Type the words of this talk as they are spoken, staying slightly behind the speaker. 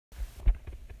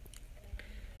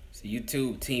So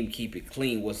YouTube team, keep it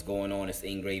clean. What's going on? It's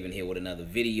Ingraven here with another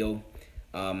video.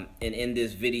 And in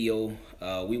this video,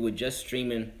 we were just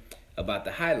streaming about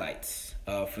the highlights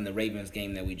from the Ravens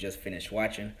game that we just finished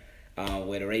watching,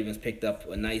 where the Ravens picked up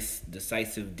a nice,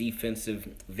 decisive defensive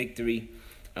victory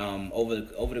over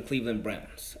the Cleveland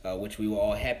Browns, which we were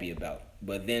all happy about.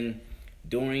 But then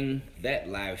during that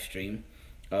live stream,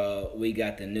 we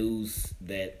got the news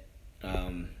that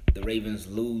the Ravens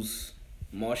lose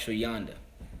Marshal Yanda,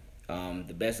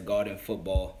 the best guard in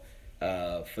football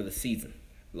for the season.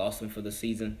 Lost him for the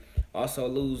season. Also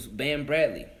lose Bam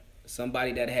Bradley,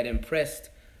 somebody that had impressed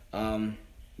during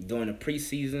the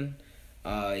preseason,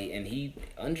 and he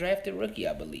undrafted rookie,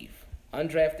 I believe.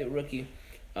 Undrafted rookie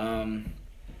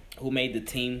who made the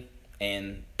team,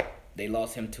 and they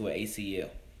lost him to an ACL.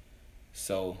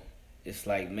 So it's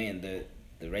like, man, the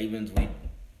Ravens,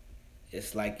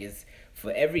 it's like it's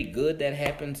for every good that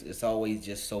happens, it's always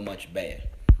just so much bad.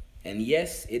 And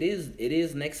yes, it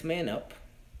is next man up.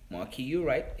 Marquis, you're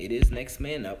right. It is next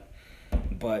man up.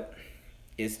 But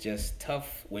it's just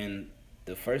tough when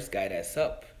the first guy that's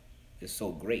up is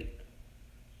so great.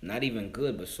 Not even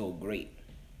good, but so great.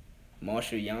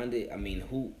 Marshal Yanda, I mean,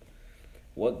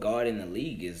 what guard in the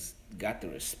league is got the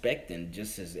respect and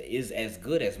just is as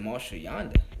good as Marshal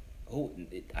Yanda?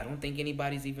 I don't think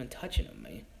anybody's even touching him,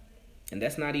 man. And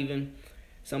that's not even,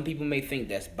 some people may think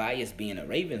that's biased being a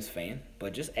Ravens fan,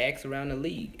 but just ask around the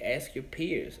league. Ask your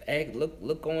peers.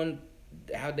 Look on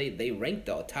how they rank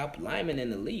the top linemen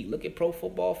in the league. Look at Pro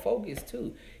Football Focus,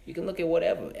 too. You can look at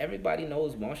whatever. Everybody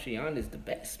knows Marshal Yanda is the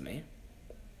best, man.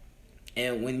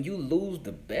 And when you lose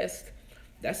the best,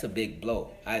 that's a big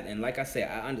blow. And like I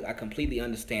said, I completely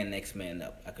understand next man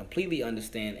up. I completely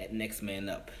understand next man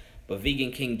up. But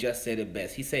Vegan King just said it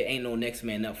best. He said ain't no next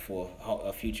man up for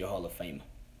a future Hall of Famer.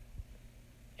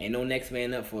 Ain't no next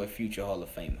man up for a future Hall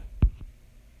of Famer.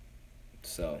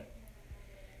 So,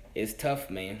 it's tough,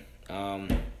 man.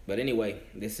 But anyway,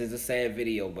 this is a sad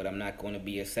video, but I'm not going to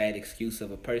be a sad excuse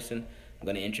of a person. I'm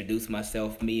going to introduce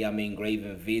myself. I'm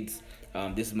IngravenVids.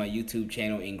 This is my YouTube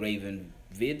channel,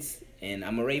 IngravenVids, and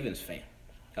I'm a Ravens fan.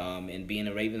 And being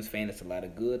a Ravens fan, it's a lot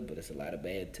of good, but it's a lot of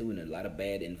bad too, and a lot of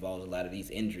bad involves a lot of these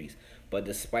injuries. But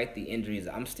despite the injuries,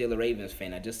 I'm still a Ravens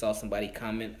fan. I just saw somebody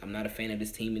comment, I'm not a fan of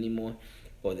this team anymore.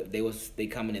 Or they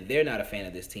commented they're not a fan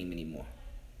of this team anymore.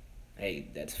 Hey,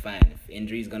 that's fine. If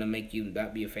injury is gonna make you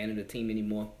not be a fan of the team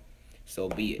anymore, so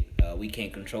be it. We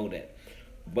can't control that.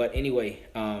 But anyway,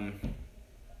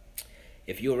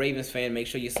 if you're a Ravens fan, make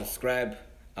sure you subscribe.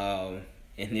 And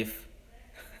if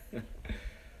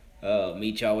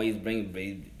Meech always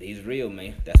he's real,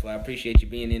 man. That's why I appreciate you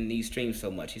being in these streams so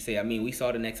much. He say, I mean, we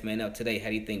saw the next man up today. How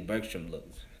do you think Bergstrom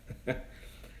looks?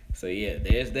 So yeah,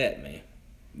 there's that, man.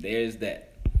 There's that.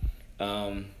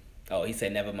 Oh, he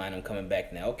said, never mind, I'm coming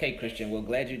back now. Okay, Christian, well,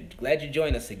 glad you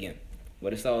joined us again.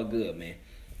 But it's all good, man.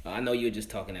 I know you're just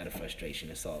talking out of frustration.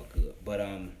 It's all good. But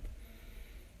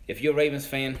if you're a Ravens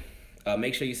fan,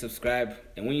 make sure you subscribe.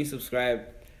 And when you subscribe,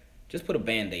 just put a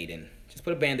Band-Aid in. Just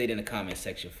put a Band-Aid in the comment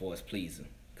section for us, please.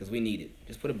 Because we need it.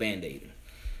 Just put a Band-Aid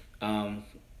in.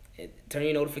 Turn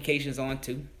your notifications on,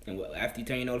 too. And after you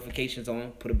turn your notifications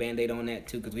on, put a Band-Aid on that,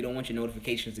 too. Because we don't want your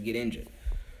notifications to get injured.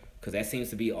 Because that seems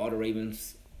to be all the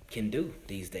Ravens can do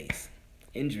these days.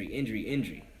 Injury, injury,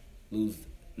 injury. Lose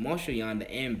Marshal Yanda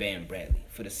and Bam Bradley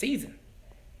for the season.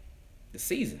 The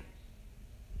season.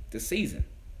 The season.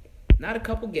 Not a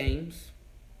couple games,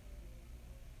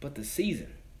 but the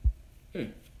season. That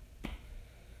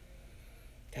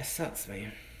sucks,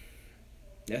 man.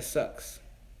 That sucks.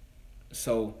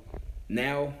 So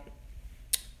now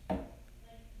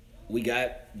we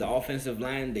got the offensive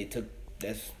line. They took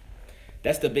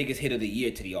that's the biggest hit of the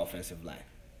year to the offensive line.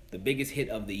 The biggest hit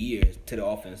of the year to the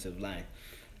offensive line.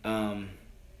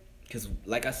 Because,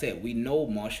 like I said, we know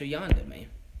Marshal Yanda, man.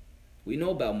 We know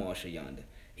about Marshal Yanda.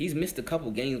 He's missed a couple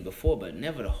games before, but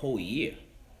never the whole year.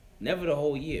 Never the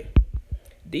whole year.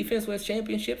 Defense wins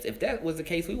championships. If that was the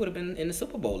case, we would have been in the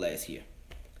Super Bowl last year.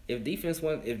 If defense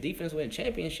won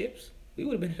championships, we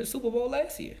would have been in the Super Bowl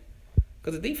last year.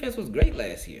 Because the defense was great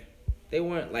last year. They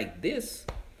weren't like this,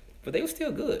 but they were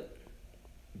still good.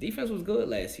 Defense was good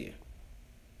last year.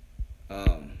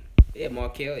 Yeah,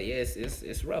 Markel, yeah,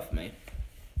 it's rough, man.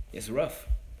 It's rough.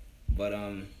 But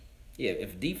yeah,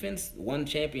 if defense won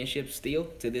championships still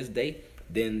to this day,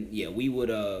 then yeah, we would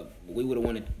have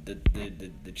won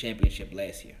the championship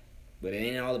last year. But it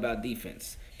ain't all about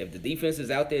defense. If the defense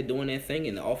is out there doing their thing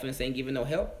and the offense ain't giving no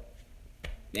help,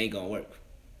 it ain't gonna work.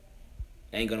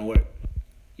 Ain't gonna work.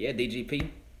 Yeah, DGP.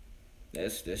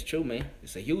 That's true, man.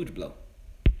 It's a huge blow.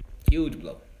 Huge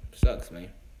blow. Sucks, man.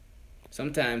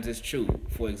 Sometimes it's true.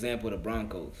 For example, the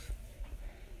Broncos.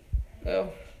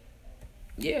 Well,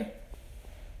 yeah,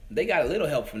 they got a little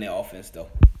help from their offense, though.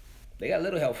 They got a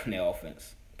little help from their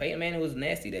offense. Peyton Manning was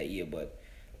nasty that year, but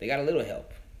they got a little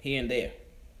help here and there.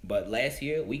 But last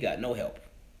year, we got no help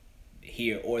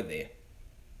here or there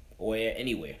or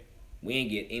anywhere. We ain't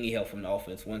get any help from the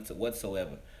offense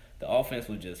whatsoever. The offense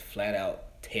was just flat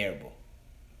out terrible.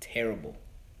 Terrible.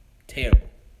 Terrible.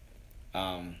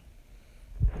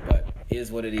 But it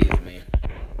is what it is, man.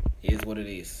 It is what it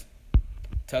is.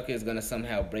 Tucker is gonna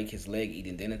somehow break his leg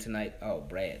eating dinner tonight. Oh,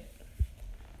 Brad.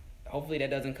 Hopefully that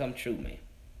doesn't come true, man.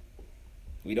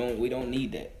 We don't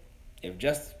need that. If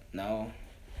Justin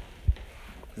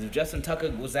Tucker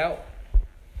was out,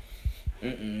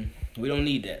 we don't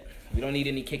need that. We don't need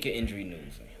any kicker injury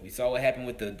news. We saw what happened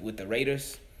with the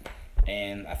Raiders,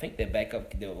 and I think their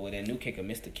backup, their new kicker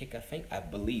missed the kick. I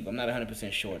believe. I'm not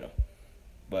 100% sure though.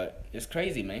 But it's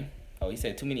crazy, man. Oh, he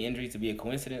said too many injuries to be a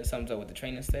coincidence. Something's up with the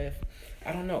training staff.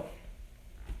 I don't know.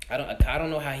 I don't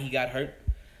know how he got hurt.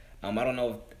 I don't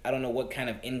know what kind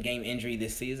of in-game injury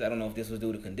this is. I don't know if this was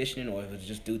due to conditioning or if it was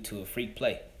just due to a freak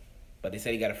play. But they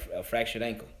said he got a fractured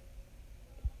ankle.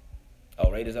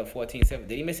 Oh, Raiders up 14-7.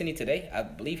 Did he miss any today? I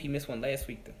believe he missed one last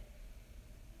week, though.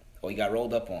 Oh, he got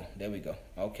rolled up on. There we go.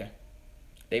 Okay.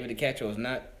 David DeCastro is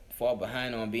not far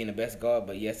behind on being the best guard,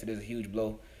 but yes, it is a huge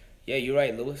blow. Yeah, you're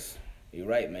right, Lewis. You're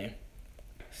right, man.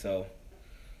 So,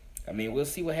 I mean, we'll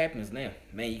see what happens now.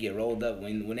 Man, you get rolled up.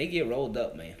 When they get rolled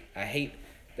up, man, I hate.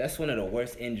 That's one of the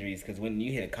worst injuries because when you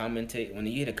hear a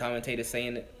commentator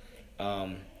saying it,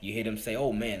 you hear them say,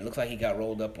 "Oh man, looks like he got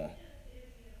rolled up on."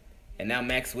 And now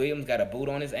Max Williams got a boot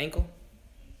on his ankle.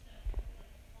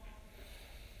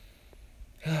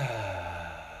 Gosh.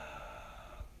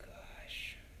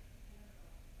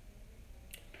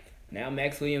 Now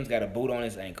Max Williams got a boot on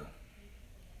his ankle.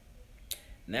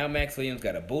 Now Max Williams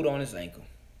got a boot on his ankle.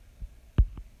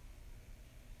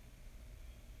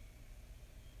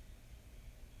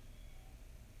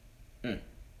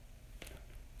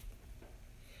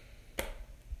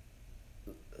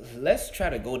 Let's try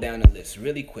to go down the list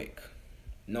really quick.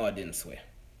 No, I didn't swear.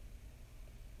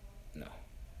 No.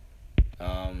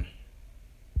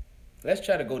 Let's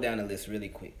try to go down the list really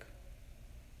quick.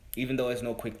 Even though there's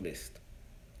no quick list.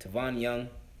 Tavon Young,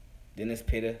 Dennis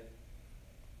Pitta.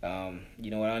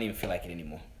 You know what? I don't even feel like it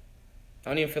anymore. I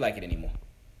don't even feel like it anymore.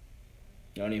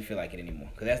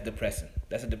 Because that's depressing.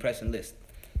 That's a depressing list.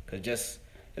 Because just,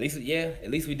 at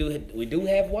least we do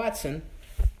have Watson.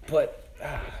 But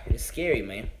it's scary,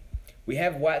 man. We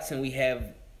have Watson, we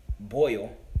have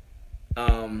Boyle.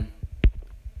 But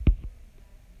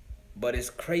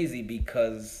it's crazy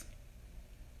because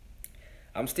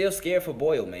I'm still scared for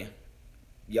Boyle, man.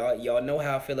 Y'all know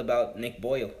how I feel about Nick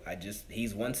Boyle.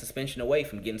 He's one suspension away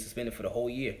from getting suspended for the whole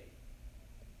year.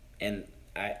 And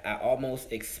I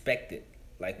almost expect it.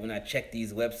 Like when I check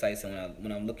these websites and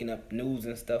when I'm looking up news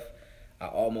and stuff, I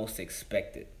almost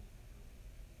expect it.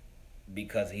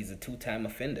 Because he's a two-time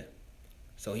offender.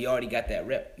 So he already got that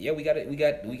rep. Yeah, we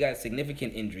got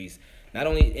significant injuries. Not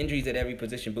only injuries at every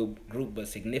position group, but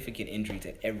significant injuries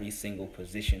at every single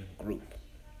position group.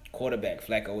 Quarterback,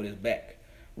 Flacco with his back.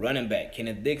 Running back,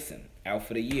 Kenneth Dixon, out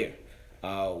for the year.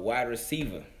 Wide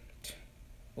receiver.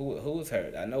 Who was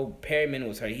hurt? I know Perryman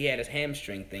was hurt. He had his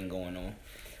hamstring thing going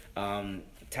on.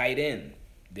 Tight end,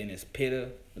 Dennis Pitta,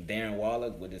 Darren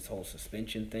Waller with this whole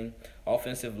suspension thing.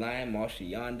 Offensive line, Marshal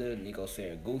Yanda, Nico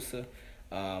Saragusa.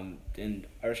 Then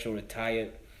Urshel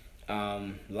retired.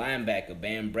 Linebacker,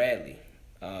 Bam Bradley.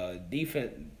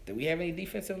 Defense. Do we have any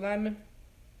defensive linemen?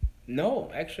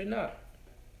 No, actually not.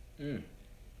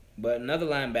 But another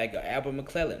linebacker, Albert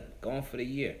McClellan, gone for the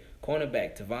year.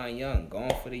 Cornerback, Tavon Young,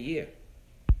 gone for the year.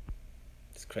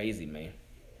 It's crazy, man.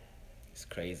 It's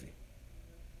crazy.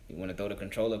 You want to throw the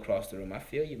controller across the room? I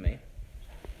feel you, man.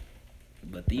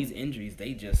 But these injuries,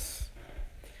 they just...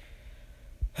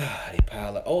 they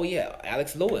pile up. Oh, yeah,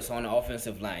 Alex Lewis on the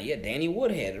offensive line. Yeah, Danny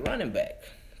Woodhead, the running back.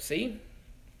 See?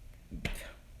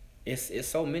 It's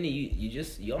so many,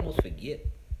 you almost forget.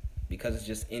 Because it's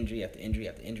just injury after injury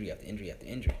after injury after injury after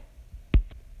injury.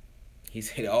 He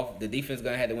said the defense is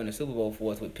going to have to win the Super Bowl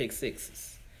for us with pick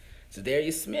sixes. So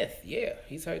Darius Smith, yeah,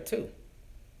 he's hurt too.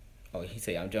 Oh, he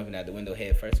said, I'm jumping out the window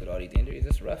head first with all these injuries.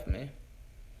 It's rough, man.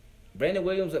 Brandon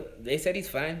Williams, they said he's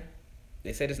fine.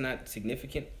 They said it's not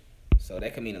significant. So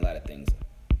that could mean a lot of things.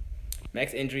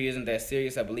 Mac's injury isn't that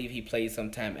serious. I believe he played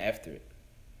sometime after it.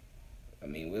 I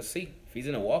mean, we'll see. If he's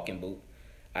in a walking boot.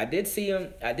 I did see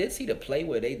the play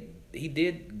where he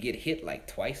did get hit like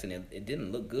twice and it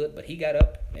didn't look good, but he got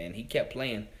up and he kept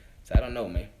playing. So I don't know,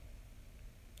 man.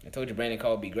 I told you Brandon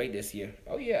Cole would be great this year.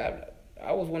 Oh yeah,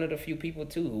 I was one of the few people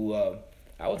too who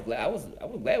I was glad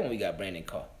when we got Brandon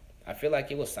Carr. I feel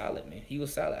like it was solid, man. He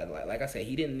was solid. Like I said,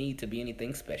 he didn't need to be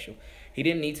anything special. He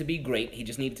didn't need to be great. He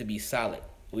just needed to be solid.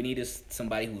 We needed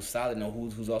somebody who's solid and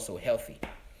who's also healthy.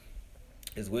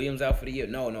 Is Williams out for the year?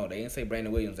 No, they didn't say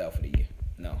Brandon Williams out for the year.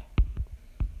 No.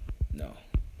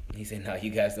 He said, no, you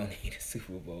guys don't need a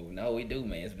Super Bowl. No, we do,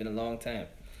 man. It's been a long time.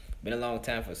 Been a long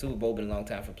time for Super Bowl. Been a long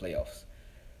time for playoffs.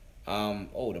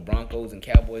 The Broncos and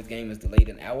Cowboys game is delayed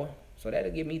an hour, so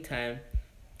that'll give me time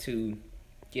to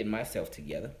get myself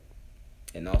together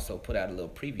and also put out a little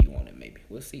preview on it. Maybe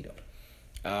we'll see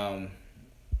though.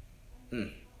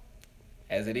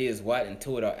 As it is, Watt and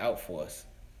Tuitt are out for us.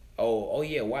 Oh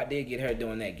yeah, Watt did get hurt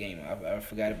during that game. I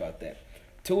forgot about that.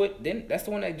 Tuitt, that's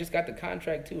the one that just got the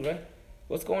contract too, right?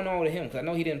 What's going on with him? Because I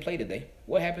know he didn't play today.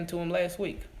 What happened to him last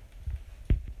week?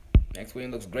 Max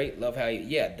Williams looks great. Love how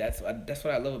that's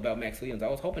what I love about Max Williams. I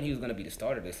was hoping he was going to be the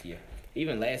starter this year.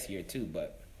 Even last year too,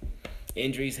 but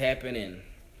injuries happen and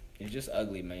it's just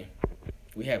ugly, man.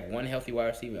 We have one healthy wide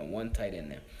receiver and one tight end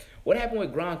now. What happened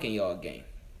with Gronk in y'all game?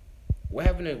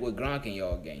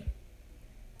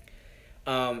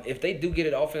 If they do get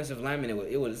an offensive lineman,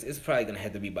 it's probably going to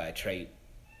have to be by a trade.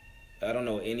 I don't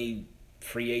know any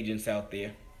free agents out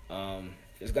there.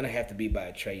 It's going to have to be by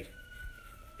a trade.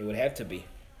 It would have to be.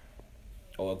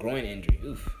 Or a groin injury.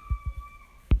 Oof.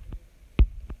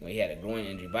 Well, he had a groin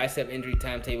injury. Bicep injury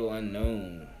timetable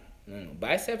unknown.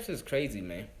 Biceps is crazy,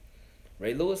 man.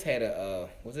 Ray Lewis had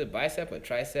was it bicep or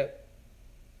tricep?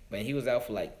 Man, he was out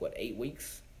for 8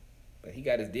 weeks? But he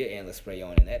got his deer antler spray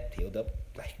on and that healed up.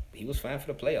 He was fine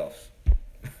for the playoffs.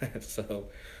 So,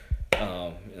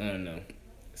 I don't know.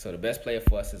 So the best player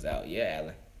for us is out. Yeah,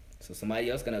 Allen. So somebody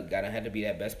else gotta have to be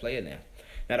that best player now.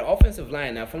 Now the offensive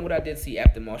line. Now from what I did see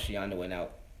after Marshal Yanda went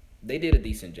out, they did a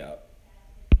decent job.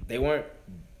 They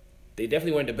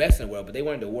definitely weren't the best in the world, but they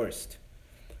weren't the worst.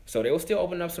 So they were still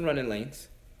opening up some running lanes.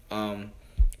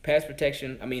 Pass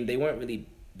protection. I mean, the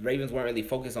Ravens weren't really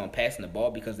focused on passing the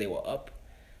ball because they were up.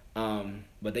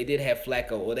 But they did have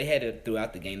Flacco, or they had it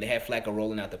throughout the game. They had Flacco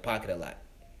rolling out the pocket a lot.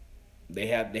 They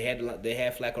had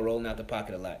Flacco rolling out the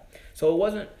pocket a lot. So it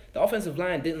wasn't, the offensive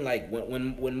line didn't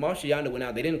when Marshal Yanda went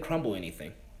out, they didn't crumble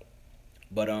anything.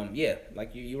 But yeah,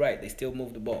 you're right, they still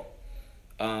moved the ball.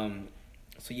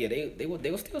 So yeah, they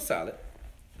were still solid.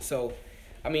 So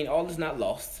I mean, all is not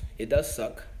lost. It does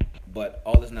suck, but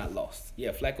all is not lost.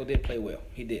 Yeah, Flacco did play well.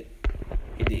 He did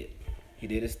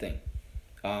his thing.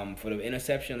 For the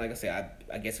interception, like I said,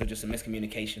 I guess it was just a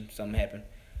miscommunication. Something happened.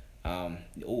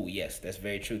 Oh yes, that's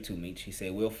very true too, Meech. He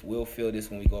said we'll feel this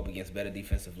when we go up against better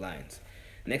defensive lines.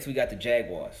 Next we got the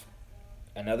Jaguars.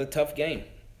 Another tough game.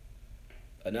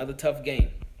 Another tough game.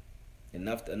 A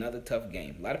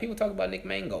lot of people talk about Nick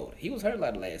Mangold. He was hurt a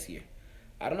lot last year.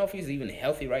 I don't know if he's even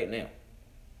healthy right now.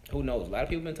 Who knows? A lot of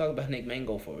people have been talking about Nick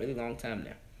Mangold for a really long time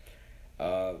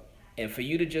now. And for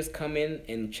you to just come in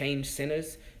and change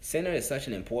centers, center is such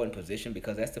an important position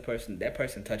because that's the person, that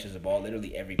person touches the ball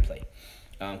literally every play.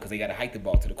 Because they got to hike the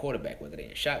ball to the quarterback, whether they're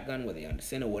in shotgun, whether they're under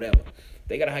center, whatever.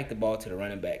 They got to hike the ball to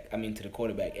the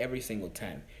quarterback every single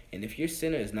time. And if your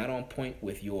center is not on point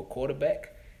with your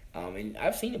quarterback, and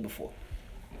I've seen it before.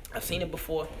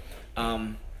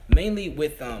 Mainly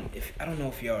with, I don't know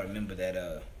if y'all remember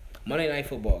that Sunday night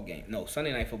football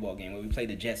game where we played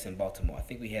the Jets in Baltimore. I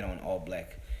think we had on all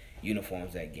black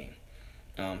uniforms that game.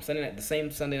 The same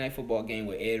Sunday night football game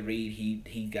where Ed Reed,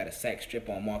 he got a sack strip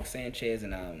on Mark Sanchez,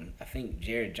 and I think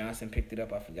Jared Johnson picked it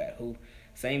up. I forgot who.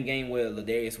 Same game where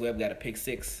Ladarius Webb got a pick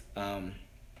six on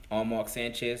Mark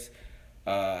Sanchez.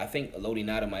 I think Lodi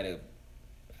Nada might have.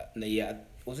 Yeah,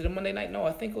 was it a Monday night? No,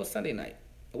 I think it was Sunday night.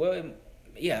 Well,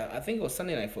 yeah, I think it was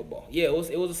Sunday night football. Yeah, it was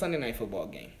a Sunday night football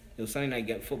game. It was a Sunday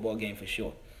night football game for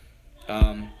sure.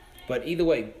 But either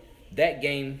way, that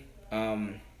game.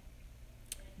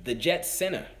 The Jets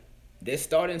center, their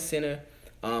starting center,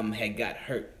 had got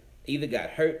hurt. Either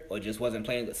got hurt or just wasn't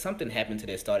playing. But something happened to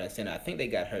their starting center. I think they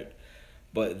got hurt.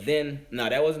 But then, no,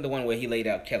 that wasn't the one where he laid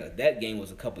out Keller. That game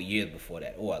was a couple years before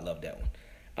that. Oh, I love that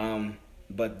one.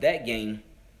 But that game,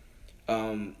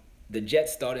 the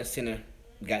Jets starting center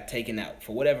got taken out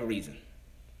for whatever reason.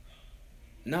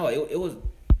 No, it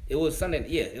was Sunday.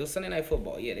 Yeah, it was Sunday night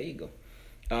football. Yeah, there you go.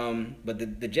 But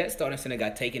the Jets starting center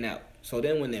got taken out. So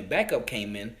then when their backup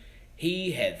came in,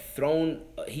 he had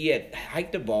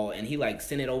hiked the ball and he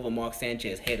sent it over Mark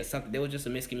Sanchez's head or something. There was just a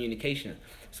miscommunication.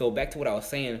 So back to what I was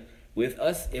saying, with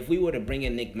us, if we were to bring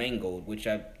in Nick Mangold, which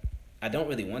I don't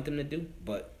really want them to do,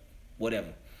 but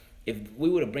whatever. If we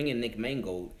were to bring in Nick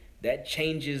Mangold, that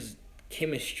changes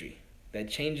chemistry. That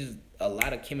changes a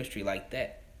lot of chemistry like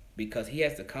that. because he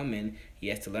has to come in, he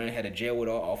has to learn how to gel with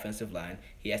our offensive line,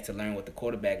 he has to learn what the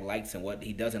quarterback likes and what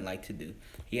he doesn't like to do.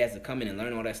 He has to come in and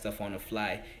learn all that stuff on the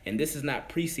fly. And this is not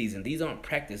preseason. These aren't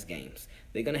practice games.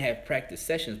 They're going to have practice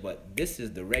sessions, but this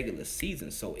is the regular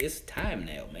season. So it's time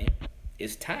now, man.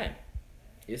 It's time.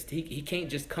 He can't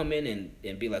just come in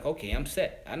and be like, okay, I'm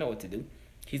set. I know what to do.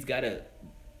 He's got to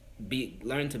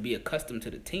learn to be accustomed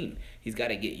to the team. He's got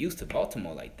to get used to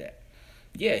Baltimore like that.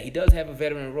 Yeah, he does have a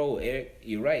veteran role, Eric.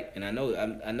 You're right, and I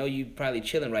know you probably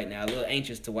chilling right now, a little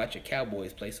anxious to watch your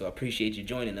Cowboys play. So I appreciate you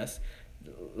joining us.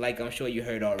 Like I'm sure you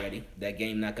heard already, that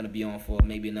game not going to be on for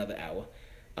maybe another hour.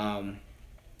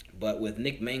 But with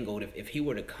Nick Mangold, if he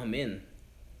were to come in,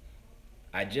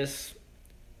 I just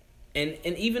and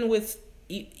even with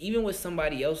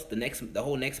somebody else, the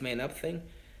whole next man up thing,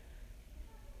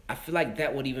 I feel like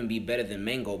that would even be better than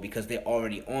Mangold because they're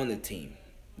already on the team.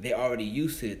 They're already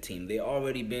used to the team. They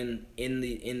already been in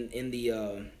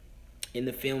the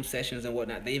film sessions and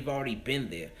whatnot. They've already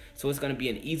been there, so it's going to be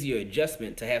an easier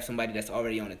adjustment to have somebody that's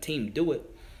already on the team do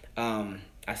it.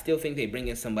 I still think they bring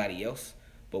in somebody else,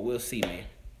 but we'll see, man.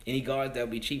 Any guards that'll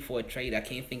be cheap for a trade? I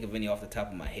can't think of any off the top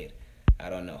of my head. I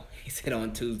don't know. He said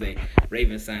on Tuesday,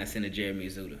 Ravens signed center Jeremy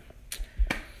Zutter.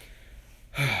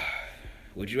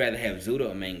 Would you rather have Zutter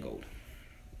or Mangold?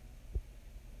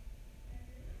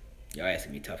 Y'all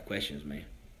asking me tough questions, man.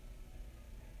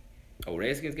 Oh,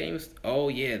 Redskins games? Oh,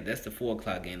 yeah, that's the 4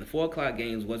 o'clock game. The 4 o'clock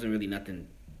games wasn't really nothing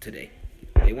today.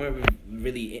 They weren't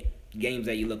really games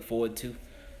that you look forward to,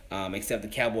 except the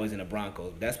Cowboys and the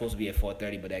Broncos. That's supposed to be at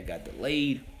 4:30, but that got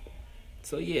delayed.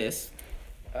 So, yes,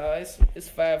 it's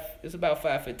about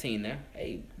 5:15 now.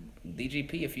 Hey,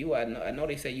 DGP, if you, I know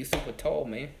they say you super tall,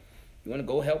 man. You want to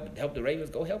go help the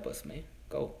Ravens? Go help us, man.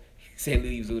 Go. Say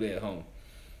leave Zutter at home.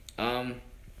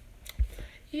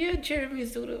 Yeah, Jeremy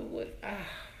Zutter,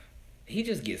 he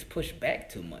just gets pushed back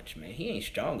too much, man. He ain't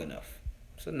strong enough.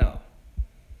 So, no.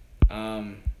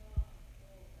 I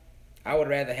would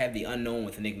rather have the unknown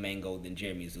with Nick Mangold than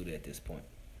Jeremy Zutter at this point.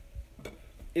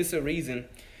 It's a reason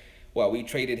why we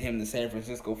traded him to San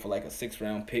Francisco for like a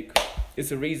 6th-round pick.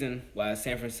 It's a reason why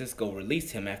San Francisco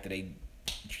released him after they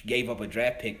gave up a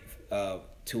draft pick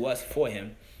to us for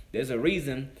him. There's a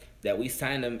reason that we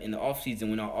signed him in the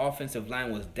offseason when our offensive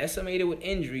line was decimated with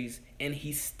injuries and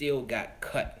he still got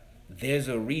cut. There's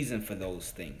a reason for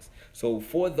those things. So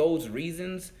for those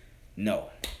reasons, no,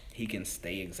 he can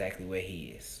stay exactly where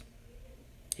he is.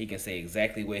 He can stay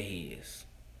exactly where he is.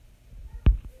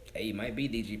 Hey, you might be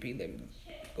DGP. Let me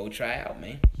go try out,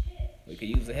 man. We could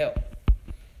use the help.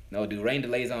 No, dude, rain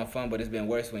delays aren't fun, but it's been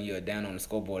worse when you're down on the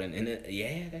scoreboard.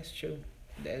 Yeah, that's true.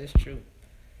 That is true.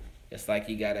 It's like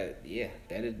you gotta, yeah,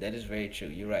 that is very true.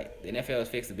 You're right. The NFL has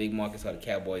fixed the big markets for the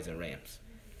Cowboys and Rams.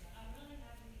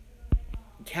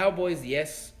 Cowboys,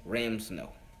 yes. Rams,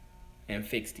 no. And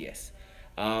fixed, yes.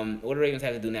 What do the Ravens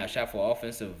have to do now? Shop for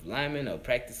offensive linemen or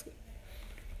practice?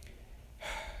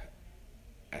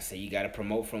 I say you gotta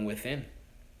promote from within.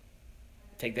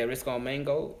 Take that risk on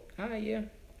Mango? Yeah,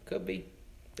 could be.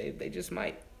 They just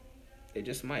might. They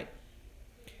just might.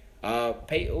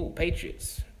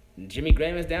 Patriots. Jimmy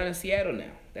Graham is down in Seattle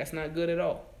now. That's not good at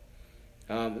all.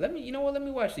 Let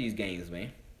me watch these games,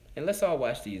 man. And let's all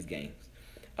watch these games.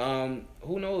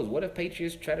 Who knows? What if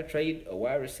Patriots try to trade a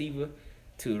wide receiver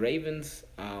to Ravens,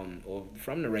 or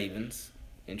from the Ravens,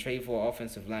 and trade for an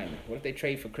offensive lineman? What if they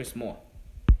trade for Chris Moore?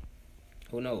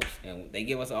 Who knows? And they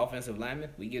give us an offensive lineman,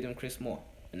 we give them Chris Moore.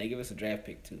 And they give us a draft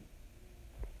pick, too.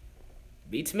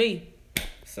 Beats me.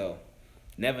 So,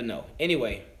 never know.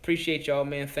 Anyway, appreciate y'all,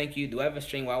 man. Thank you. Do I have a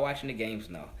stream while watching the games?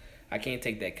 No. I can't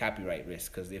take that copyright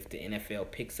risk, because if the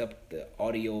NFL picks up the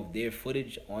audio of their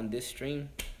footage on this stream,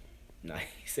 nah,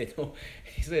 he said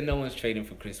no one's trading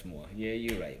for Chris Moore. Yeah,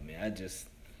 you're right, man.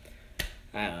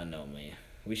 I don't know, man.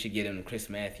 We should get him Chris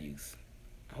Matthews.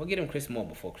 I'll get him Chris Moore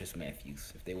before Chris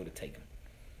Matthews, if they were to take him.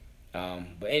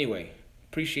 But anyway,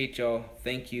 appreciate y'all.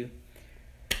 Thank you.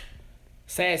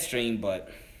 Sad stream, but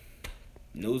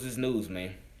news is news,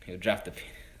 man. He'll drop the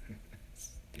pin.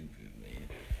 Stupid, man.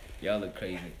 Y'all look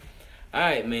crazy.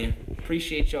 Alright, man.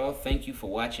 Appreciate y'all. Thank you for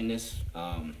watching this.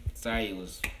 Sorry it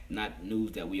was not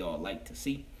news that we all like to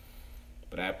see,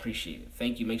 but I appreciate it.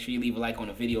 Thank you. Make sure you leave a like on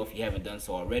the video if you haven't done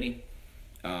so already.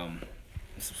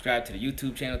 Subscribe to the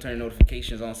YouTube channel. Turn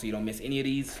notifications on so you don't miss any of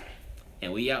these.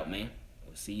 And we out, man.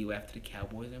 We'll see you after the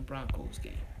Cowboys and Broncos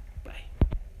game.